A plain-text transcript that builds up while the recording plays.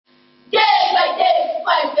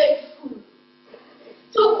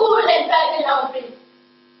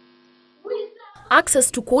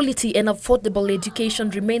Access to quality and affordable education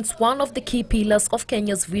remains one of the key pillars of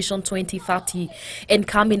Kenya's Vision 2030, and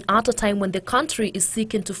coming at a time when the country is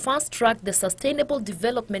seeking to fast-track the sustainable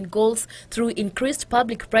development goals through increased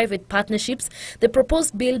public-private partnerships. The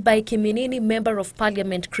proposed bill by Kiminini Member of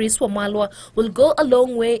Parliament Chris Wamalwa will go a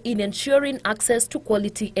long way in ensuring access to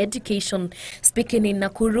quality education. Speaking in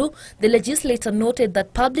Nakuru, the legislator noted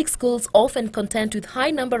that public schools often contend with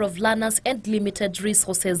high number of learners and limited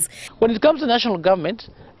resources. When it comes to national government,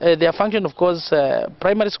 their function, of course,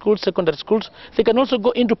 primary schools, secondary schools, they can also go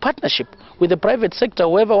into partnership with the private sector,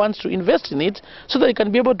 whoever wants to invest in it, so that they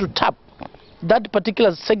can be able to tap that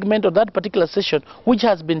particular segment or that particular session which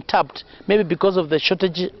has been tapped, maybe because of the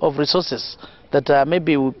shortage of resources that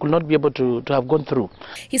maybe we could not be able to have gone through.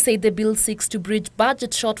 He said the bill seeks to bridge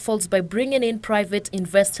budget shortfalls by bringing in private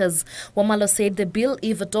investors. Wamalwa said the bill,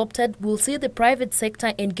 if adopted, will see the private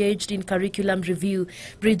sector engaged in curriculum review.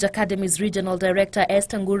 Bridge Academy's Regional Director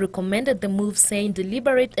Esther Nguru commended the move, saying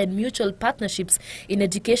deliberate and mutual partnerships in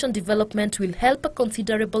education development will help a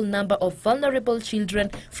considerable number of vulnerable children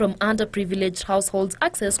from underprivileged households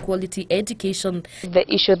access quality education. The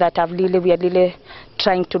issue that we are really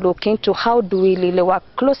trying to look into, how do we really work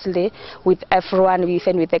closely with everyone,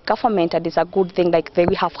 even with the government, and it's a good thing like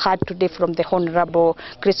we have heard today from the Honorable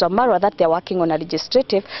Chris Wamalwa that they're working on a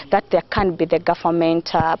legislative that there can be the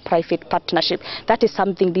government-private partnership. That is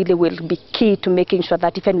something really will be key to making sure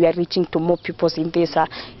that even we are reaching to more people in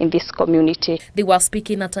this community. They were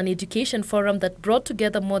speaking at an education forum that brought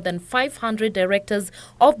together more than 500 directors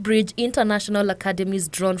of Bridge International Academies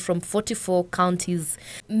drawn from 44 counties.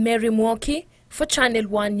 Mary Mwoki for Channel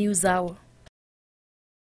 1 News Hour.